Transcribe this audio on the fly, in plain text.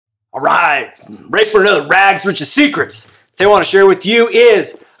All right, ready for another Rags Rich of Secrets. What I want to share with you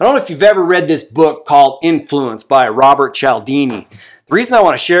is, I don't know if you've ever read this book called Influence by Robert Cialdini. The reason I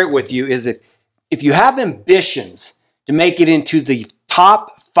want to share it with you is that if you have ambitions to make it into the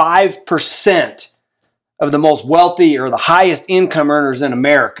top 5% of the most wealthy or the highest income earners in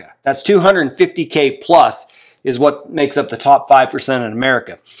America, that's 250K plus is what makes up the top 5% in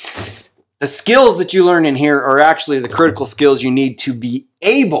America. The skills that you learn in here are actually the critical skills you need to be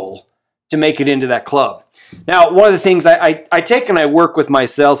able to make it into that club. Now, one of the things I take and I work with my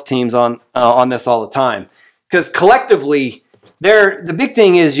sales teams on this all the time, because collectively, the big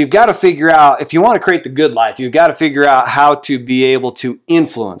thing is you've got to figure out, if you want to create the good life, you've got to figure out how to be able to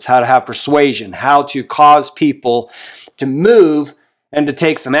influence, how to have persuasion, how to cause people to move and to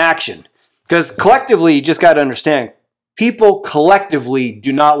take some action. Because collectively, you just got to understand, people collectively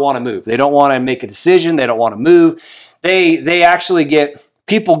do not want to move. They don't want to make a decision. They don't want to move. They actually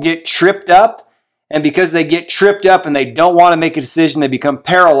people get tripped up. And because they get tripped up and they don't want to make a decision, they become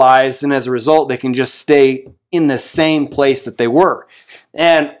paralyzed. And as a result, they can just stay in the same place that they were.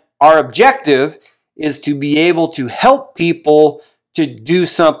 And our objective is to be able to help people to do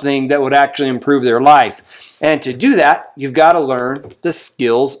something that would actually improve their life. And to do that, you've got to learn the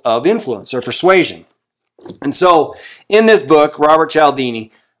skills of influence or persuasion. And so in this book, Robert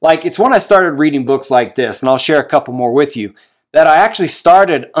Cialdini, it's when I started reading books like this, and I'll share a couple more with you, that I actually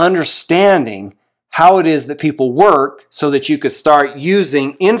started understanding how it is that people work so that you could start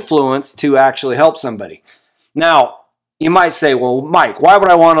using influence to actually help somebody. Now, you might say, well, Mike, why would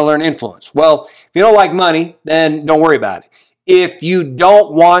I want to learn influence? Well, if you don't like money, then don't worry about it. If you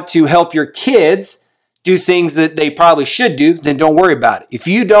don't want to help your kids do things that they probably should do, then don't worry about it. If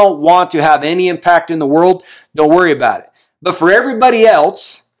you don't want to have any impact in the world, don't worry about it. But for everybody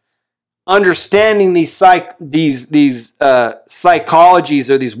else, understanding these psychologies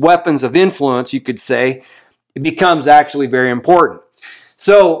or these weapons of influence, you could say, it becomes actually very important.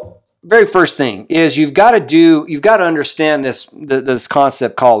 So, very first thing is you've got to understand this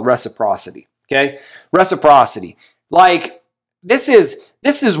concept called reciprocity. Okay, reciprocity. This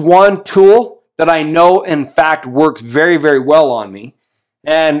is one tool that I know, in fact, works very, very well on me.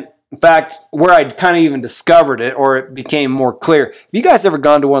 And in fact, where I'd kind of even discovered it, or it became more clear. Have you guys ever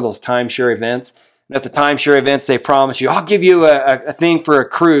gone to one of those timeshare events? And at the timeshare events, they promise you, I'll give you a thing for a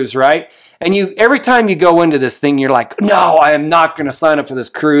cruise, right? And every time you go into this thing, you're like, no, I am not going to sign up for this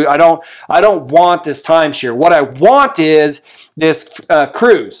cruise. I don't want this timeshare. What I want is this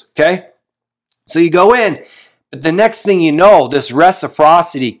cruise, okay? So you go in. But the next thing you know, this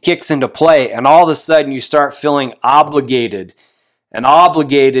reciprocity kicks into play, and all of a sudden you start feeling obligated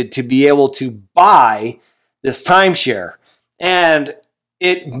to be able to buy this timeshare. And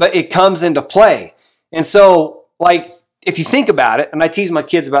it comes into play. And so, if you think about it, and I tease my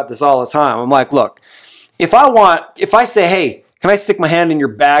kids about this all the time, I'm like, look, if I say, hey, can I stick my hand in your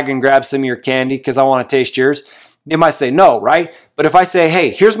bag and grab some of your candy because I want to taste yours? They might say no, right? But if I say, hey,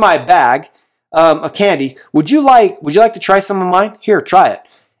 here's my bag of candy, would you like to try some of mine? Here, try it.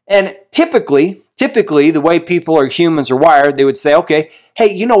 And typically, the way humans are wired, they would say, okay,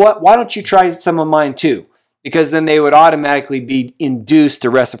 hey, you know what? Why don't you try some of mine too? Because then they would automatically be induced to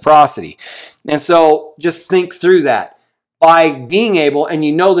reciprocity. And so just think through that. By being able, and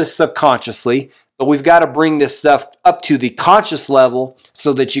you know this subconsciously, but we've got to bring this stuff up to the conscious level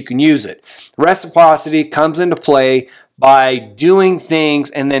so that you can use it. Reciprocity comes into play by doing things,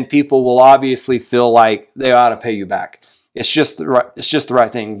 and then people will obviously feel like they ought to pay you back. It's just the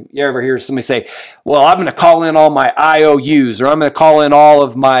right thing. You ever hear somebody say, well, I'm going to call in all my IOUs, or I'm going to call in all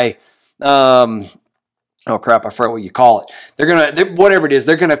of my, oh crap, I forgot what you call it. Whatever it is,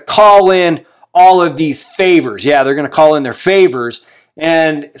 they're going to call in all of these favors. Yeah, they're going to call in their favors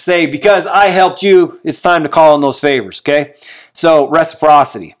and say, because I helped you, it's time to call in those favors, okay? So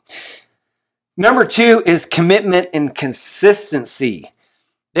reciprocity. Number 2 is commitment and consistency.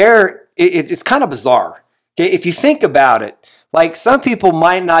 It's kind of bizarre. Okay, if you think about it, some people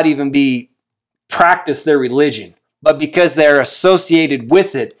might not even practice their religion, but because they're associated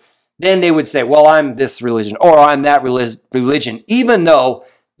with it, then they would say, well, I'm this religion or I'm that religion, even though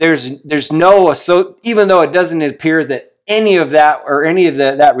even though it doesn't appear that any of that or any of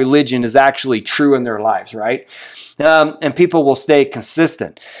that religion is actually true in their lives, right? And people will stay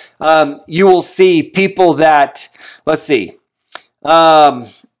consistent. You will see people that, let's see, for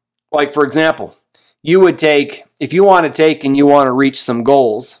example, you would take, if you want to reach some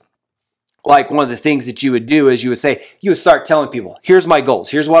goals, one of the things that you would do is you would start telling people, here's my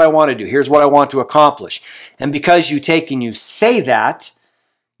goals, here's what I want to do, here's what I want to accomplish. And because you take and you say that,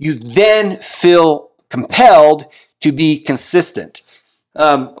 you then feel compelled to be consistent.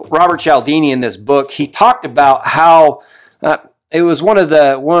 Robert Cialdini in this book, he talked about how it was one of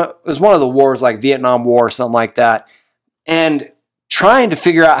the wars, like Vietnam War or something like that, and trying to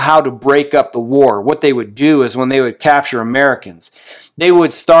figure out how to break up the war. What they would do is when they would capture Americans, they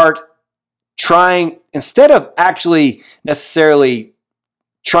would start trying, instead of actually necessarily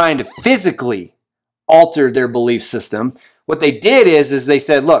trying to physically alter their belief system, what they did is they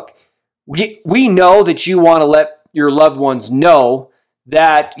said, look, we know that you want to let your loved ones know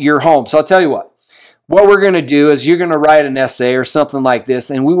that you're home. So I'll tell you what we're going to do is you're going to write an essay or something like this,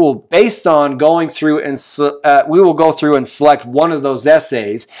 and we will, based on going through and we will go through and select one of those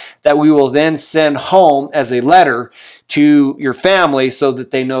essays that we will then send home as a letter to your family so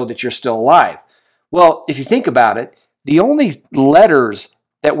that they know that you're still alive. Well, if you think about it, the only letters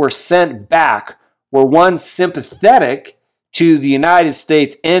that were sent back were ones sympathetic to the United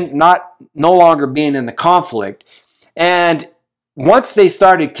States and no longer being in the conflict. And once they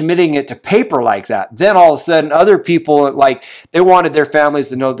started committing it to paper like that, then all of a sudden other people, like, they wanted their families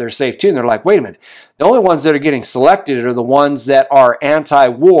to know they're safe too. And they're like, wait a minute, the only ones that are getting selected are the ones that are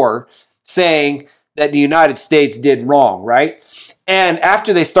anti-war, saying that the United States did wrong, right? And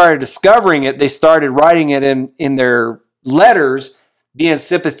after they started discovering it, they started writing it in their letters, being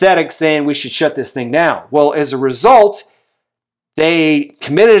sympathetic, saying we should shut this thing down. Well, as a result, they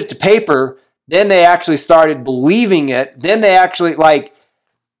committed it to paper. Then they actually started believing it. Then they actually,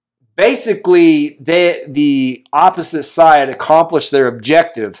 basically, the opposite side accomplished their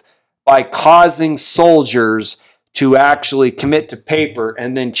objective by causing soldiers to actually commit to paper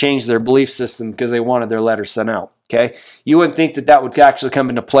and then change their belief system because they wanted their letters sent out. Okay, you wouldn't think that would actually come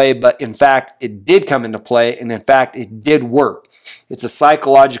into play, but in fact, it did come into play, and in fact, it did work. It's a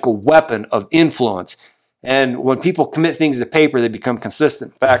psychological weapon of influence. And when people commit things to paper, they become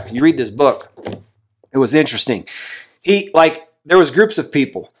consistent. In fact, you read this book, it was interesting. There was groups of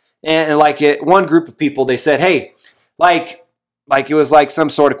people, and one group of people, they said, hey, it was like some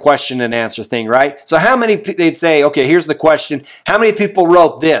sort of question and answer thing, right? So how many, they'd say, okay, here's the question. How many people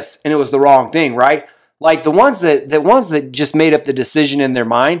wrote this? And it was the wrong thing, right? Like the ones that just made up the decision in their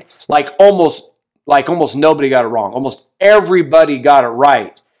mind, almost nobody got it wrong. Almost everybody got it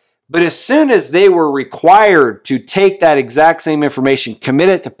right. But as soon as they were required to take that exact same information, commit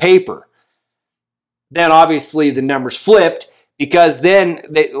it to paper, then obviously the numbers flipped, because then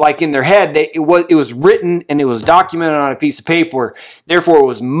they, in their head, it was written and it was documented on a piece of paper. Therefore, it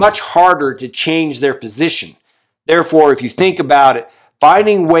was much harder to change their position. Therefore, if you think about it,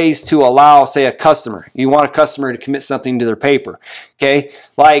 finding ways to allow, say, a customer, you want a customer to commit something to their paper, okay?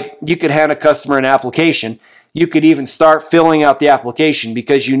 Like you could hand a customer an application. You could even start filling out the application,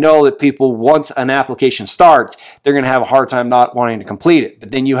 because you know that people, once an application starts, they're going to have a hard time not wanting to complete it. But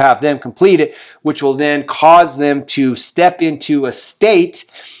then you have them complete it, which will then cause them to step into a state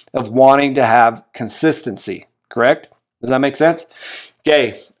of wanting to have consistency. Correct? Does that make sense?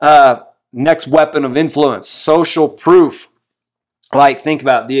 Okay. Next weapon of influence, social proof. Think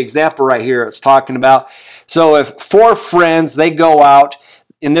about the example right here. It's talking about, so if 4 friends, they go out,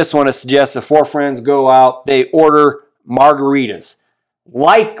 in this one, it suggests if 4 friends go out, they order margaritas.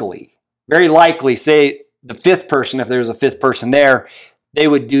 Likely, very likely, say the 5th person, if there's a 5th person there, they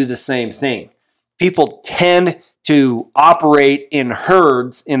would do the same thing. People tend to operate in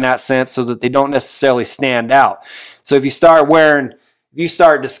herds in that sense, so that they don't necessarily stand out. So if you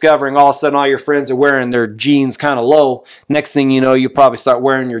start discovering all of a sudden all your friends are wearing their jeans kind of low, next thing you know, you probably start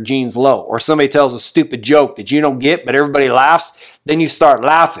wearing your jeans low. Or somebody tells a stupid joke that you don't get, but everybody laughs, then you start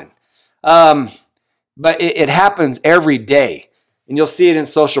laughing. But it happens every day, and you'll see it in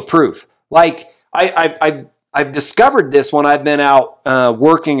social proof. I've discovered this when I've been out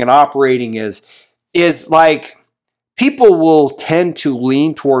working and operating is people will tend to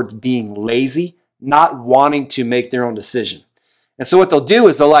lean towards being lazy, not wanting to make their own decision. And so what they'll do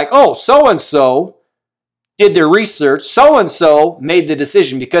is they're like, oh, so-and-so did their research, so-and-so made the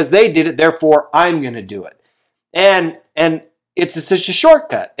decision because they did it, therefore I'm going to do it. And it's such a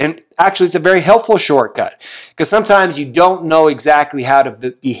shortcut. And actually, it's a very helpful shortcut, because sometimes you don't know exactly how to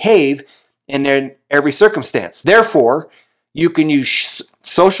behave in every circumstance. Therefore, you can use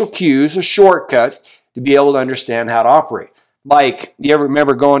social cues or shortcuts to be able to understand how to operate. Like, you ever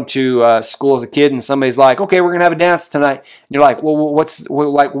remember going to school as a kid and somebody's like, okay, we're going to have a dance tonight. And you're like, well,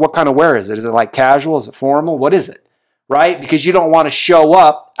 what kind of wear is it? Is it like casual? Is it formal? What is it? Right? Because you don't want to show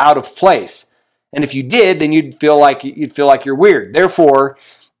up out of place. And if you did, then you'd feel like you're weird. Therefore,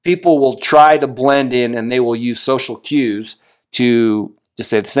 people will try to blend in, and they will use social cues to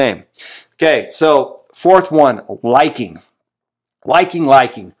say the same. Okay, so 4th one, liking.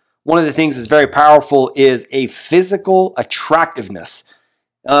 Liking. One of the things that's very powerful is a physical attractiveness.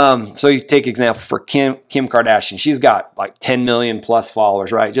 So you take example for Kim Kardashian. She's got like 10 million plus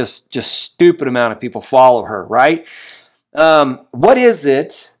followers, right? Just stupid amount of people follow her, right? What is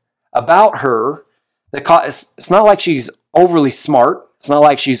it about her that it's not like she's overly smart. It's not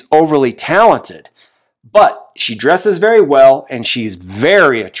like she's overly talented, but she dresses very well and she's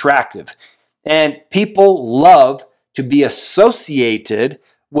very attractive. And people love to be associated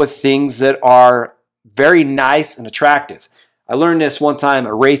with things that are very nice and attractive. I learned this one time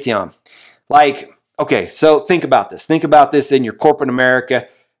at Raytheon. Like, okay, so think about this. Think about this in your corporate America.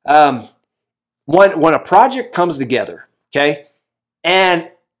 When a project comes together, okay, and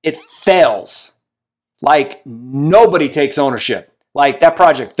it fails, like nobody takes ownership. Like that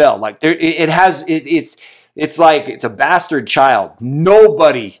project failed. Like it's like it's a bastard child.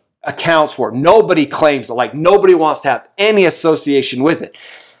 Nobody accounts for it. Nobody claims it. Like nobody wants to have any association with it.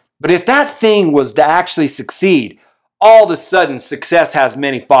 But if that thing was to actually succeed, all of a sudden success has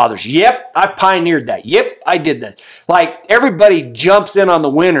many fathers. Yep, I pioneered that. Yep, I did that. Like everybody jumps in on the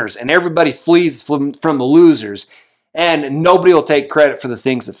winners and everybody flees from the losers, and nobody will take credit for the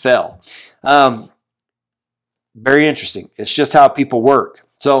things that fell. Very interesting. It's just how people work.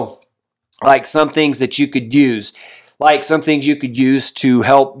 So like some things that you could use, to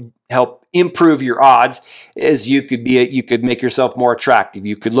help improve your odds is you could make yourself more attractive.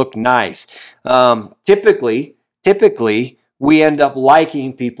 You could look nice. Typically, we end up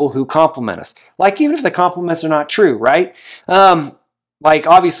liking people who compliment us. Like even if the compliments are not true, right? Like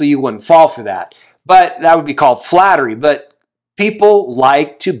obviously you wouldn't fall for that, but that would be called flattery. But people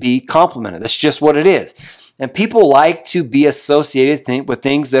like to be complimented. That's just what it is. And people like to be associated with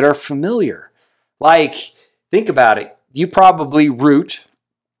things that are familiar. Like, think about it. You probably root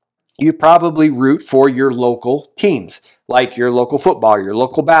for your local teams, like your local football, your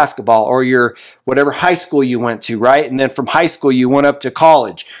local basketball, or your whatever high school you went to, right? And then from high school, you went up to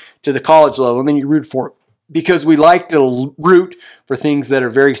college, to the college level, and then you root for it. Because we like to root for things that are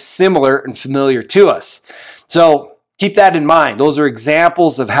very similar and familiar to us. So keep that in mind. Those are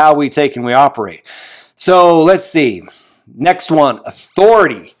examples of how we take and we operate. So let's see. Next one,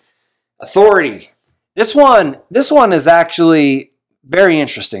 authority. Authority. This one is actually very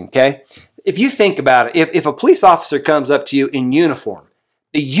interesting, okay? If you think about it, if a police officer comes up to you in uniform,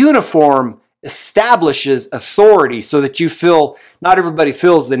 the uniform establishes authority so that you feel, not everybody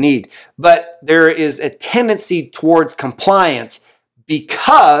feels the need, but there is a tendency towards compliance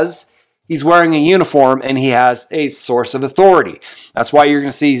because he's wearing a uniform and he has a source of authority. That's why you're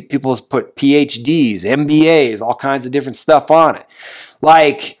going to see people put PhDs, MBAs, all kinds of different stuff on it.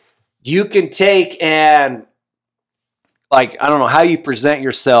 Like, you can take and, like, I don't know, how you present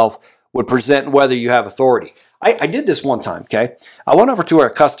yourself would present whether you have authority. I did this one time, okay? I went over to our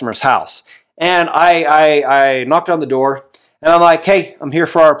customer's house, and I knocked on the door, and I'm like, hey, I'm here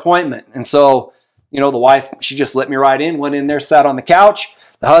for our appointment. And so, the wife, she just let me right in, went in there, sat on the couch.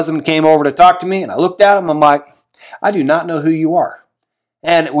 The husband came over to talk to me, and I looked at him. I'm like, I do not know who you are.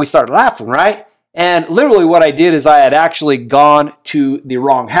 And we started laughing, right? And literally what I did is I had actually gone to the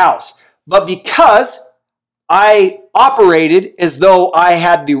wrong house. But because I operated as though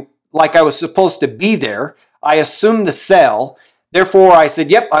like I was supposed to be there, I assumed the sale. Therefore, I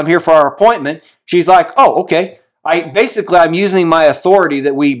said, yep, I'm here for our appointment. She's like, oh, okay. I'm using my authority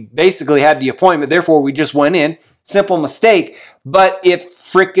that we basically had the appointment. Therefore, we just went in. Simple mistake, but it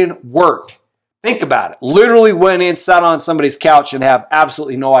freaking worked. Think about it. Literally went in, sat on somebody's couch, and have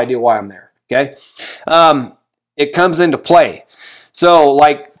absolutely no idea why I'm there. Okay? It comes into play. So,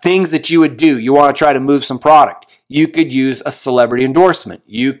 like things that you would do, you want to try to move some product. You could use a celebrity endorsement.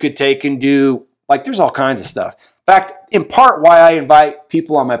 You could take and do, like, there's all kinds of stuff. In fact, in part why I invite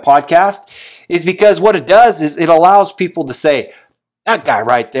people on my podcast is because what it does is it allows people to say, that guy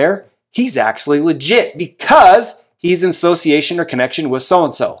right there, he's actually legit because he's in association or connection with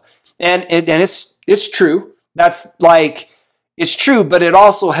so-and-so. And it's true. That's like, it's true, but it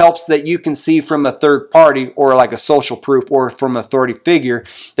also helps that you can see from a third party or like a social proof or from an authority figure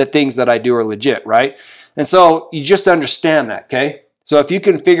that things that I do are legit, right? And so you just understand that, okay? So if you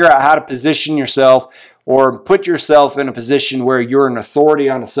can figure out how to position yourself or put yourself in a position where you're an authority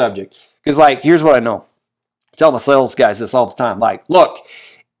on a subject. Because, like, here's what I know. I tell my sales guys this all the time. Like, look,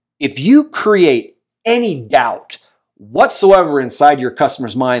 if you create any doubt whatsoever inside your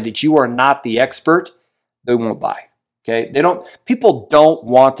customer's mind that you are not the expert, they won't buy. Okay? People don't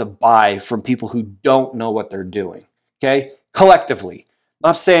want to buy from people who don't know what they're doing. Okay? Collectively.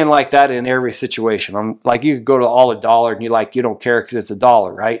 I'm saying like that in every situation. I'm like, you could go to all $1 and you don't care because it's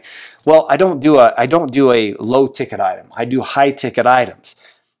 $1, right? Well, I don't do a low ticket item. I do high ticket items.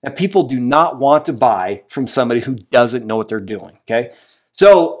 And people do not want to buy from somebody who doesn't know what they're doing. Okay.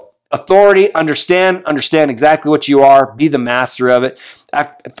 So authority, understand exactly what you are, be the master of it.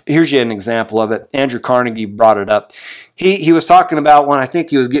 Here's you an example of it. Andrew Carnegie brought it up. He was talking about when I think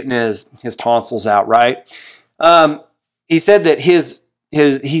he was getting his tonsils out, right? He said that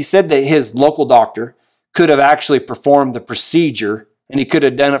his local doctor could have actually performed the procedure, and he could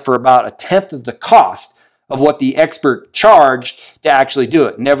have done it for about 1/10 of the cost of what the expert charged to actually do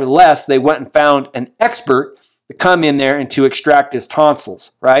it. Nevertheless, they went and found an expert to come in there and to extract his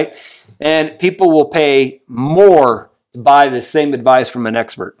tonsils, right? And people will pay more to buy the same advice from an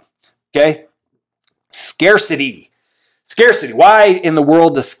expert. Okay? Scarcity. Why in the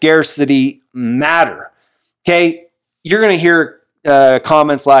world does scarcity matter? Okay? You're going to hear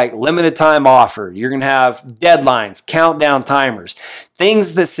comments like limited time offer. You're going to have deadlines, countdown timers,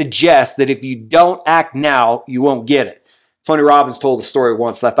 things that suggest that if you don't act now, you won't get it. Tony Robbins told a story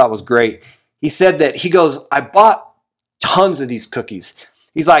once that I thought was great. He said that he goes, I bought tons of these cookies.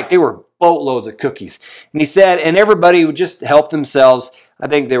 He's like, they were boatloads of cookies. And he said, and everybody would just help themselves. I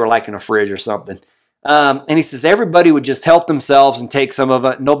think they were like in a fridge or something. And he says, everybody would just help themselves and take some of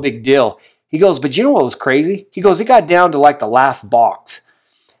it. No big deal. He goes, but you know what was crazy? He goes, it got down to like the last box.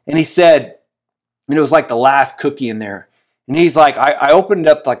 And he said, and it was like the last cookie in there. And he's like, I opened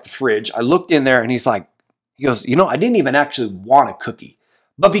up like the fridge. I looked in there and he goes, you know, I didn't even actually want a cookie.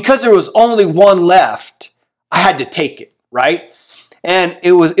 But because there was only one left, I had to take it, right? And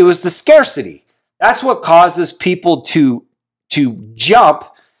it was the scarcity. That's what causes people to jump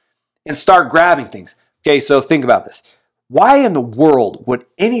and start grabbing things. Okay, so think about this. Why in the world would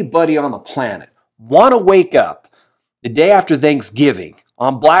anybody on the planet want to wake up the day after Thanksgiving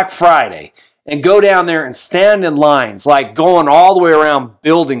on Black Friday and go down there and stand in lines, like going all the way around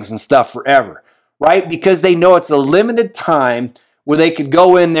buildings and stuff forever, right? Because they know it's a limited time where they could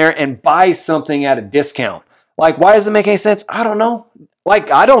go in there and buy something at a discount. Like, why does it make any sense? I don't know. Like,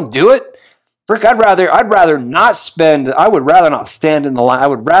 I don't do it. Frick, I'd rather not spend, I would rather not stand in the line. I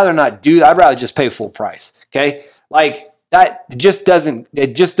would rather not do, I'd rather just pay full price. Okay? Like, that just doesn't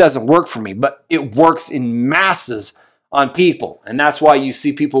work for me, but it works in masses on people. And that's why you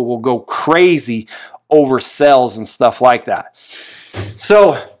see people will go crazy over sales and stuff like that.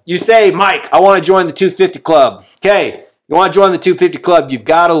 So you say, Mike, I want to join the 250 Club. Okay, you want to join the 250 Club, you've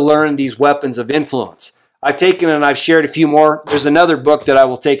got to learn these weapons of influence. I've taken and I've shared a few more. There's another book that I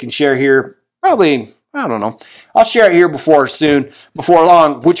will take and share here. Probably, I don't know. I'll share it here before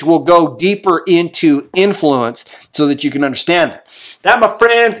long, which will go deeper into influence so that you can understand it. That, my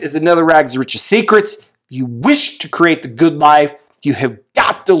friends, is another Rags to Riches Secrets. If you wish to create the good life, you have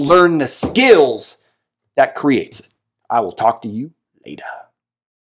got to learn the skills that creates it. I will talk to you later.